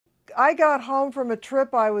I got home from a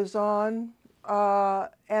trip I was on,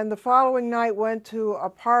 and the following night went to a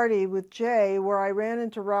party with Jay where I ran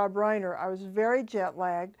into Rob Reiner. I was very jet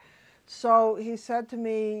lagged. So he said to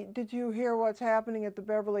me, "Did you hear what's happening at the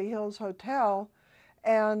Beverly Hills Hotel?"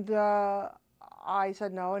 And I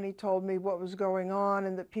said no, and he told me what was going on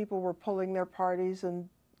and that people were pulling their parties and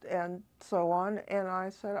so on. And I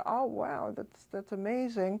said, "Oh wow, that's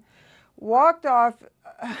amazing." Walked off,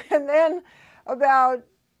 and then about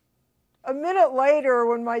a minute later,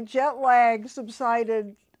 when my jet lag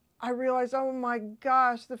subsided, I realized, oh my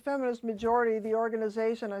gosh, the feminist majority, the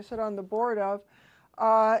organization I sit on the board of,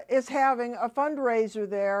 is having a fundraiser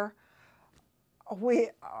there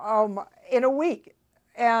in a week.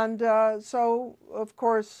 And so, of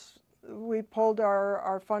course, we pulled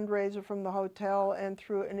our fundraiser from the hotel, and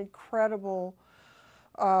through an incredible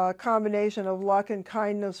combination of luck and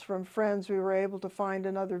kindness from friends, we were able to find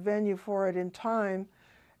another venue for it in time.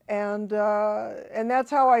 And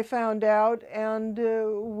that's how I found out. And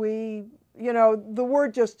the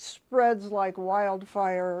word just spreads like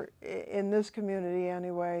wildfire in this community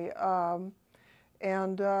anyway.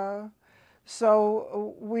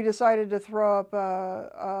 So we decided to throw up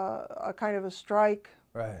a kind of a strike,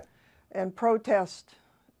 right, and protest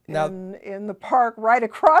now in the park right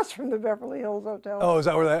across from the Beverly Hills Hotel. Oh, is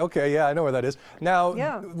that where that? Okay, yeah, I know where that is. Now,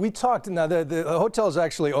 yeah. We talked. Now, the hotel is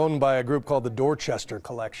actually owned by a group called the Dorchester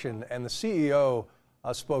Collection, and the CEO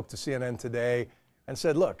spoke to CNN today and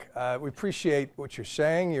said, "Look, we appreciate what you're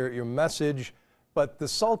saying, your message, but the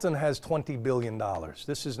Sultan has $20 billion.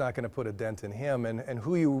 This is not going to put a dent in him, and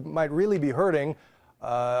who you might really be hurting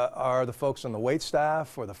are the folks on the wait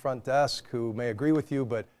staff or the front desk who may agree with you,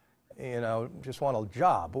 but just want a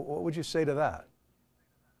job." What would you say to that?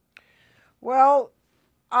 Well,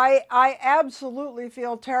 I absolutely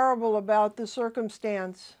feel terrible about the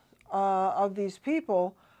circumstance of these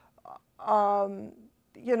people.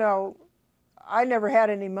 I never had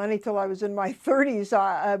any money till I was in my 30s.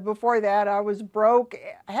 Before that, I was broke,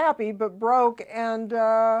 happy, but broke, and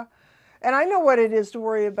I know what it is to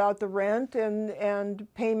worry about the rent and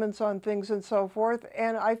payments on things and so forth,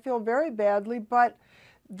 and I feel very badly, but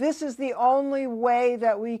this is the only way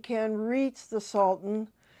that we can reach the Sultan,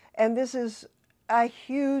 and this is a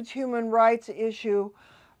huge human rights issue,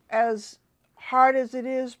 as hard as it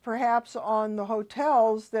is perhaps on the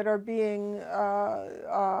hotels that are being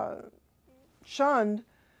shunned.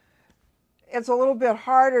 It's a little bit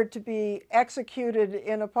harder to be executed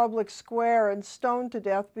in a public square and stoned to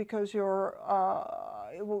death because you're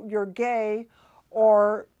gay,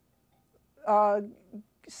 or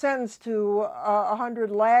sentenced to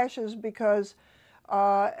 100 lashes because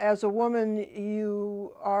as a woman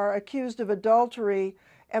you are accused of adultery.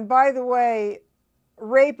 And by the way,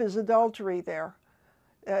 rape is adultery there.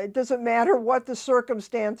 It doesn't matter what the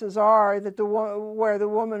circumstances are where the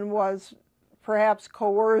woman was perhaps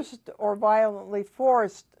coerced or violently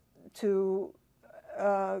forced to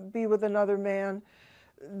be with another man.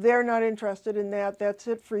 They're not interested in that. That's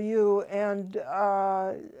it for you. And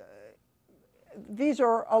these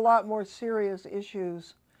are a lot more serious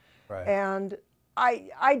issues. Right. And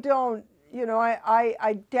I don't,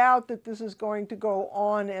 I doubt that this is going to go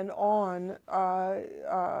on and on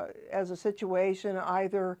as a situation.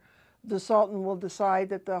 Either the Sultan will decide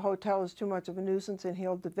that the hotel is too much of a nuisance and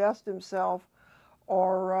he'll divest himself,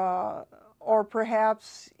 or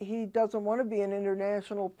perhaps he doesn't want to be an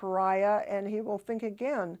international pariah and he will think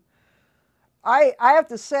again. I have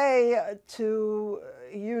to say to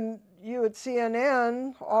you at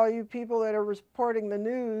CNN, all you people that are reporting the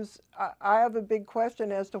news, I have a big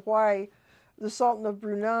question as to why the Sultan of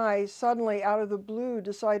Brunei suddenly out of the blue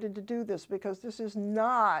decided to do this, because this is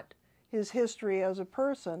not his history as a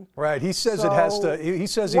person. Right. He says it has to. He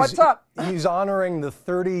says what's up? He's honoring the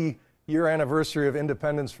 30-year anniversary of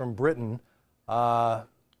independence from Britain.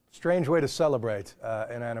 Strange way to celebrate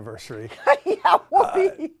an anniversary. Yeah,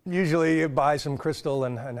 well, usually you buy some crystal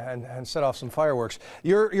and set off some fireworks.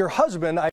 Your husband,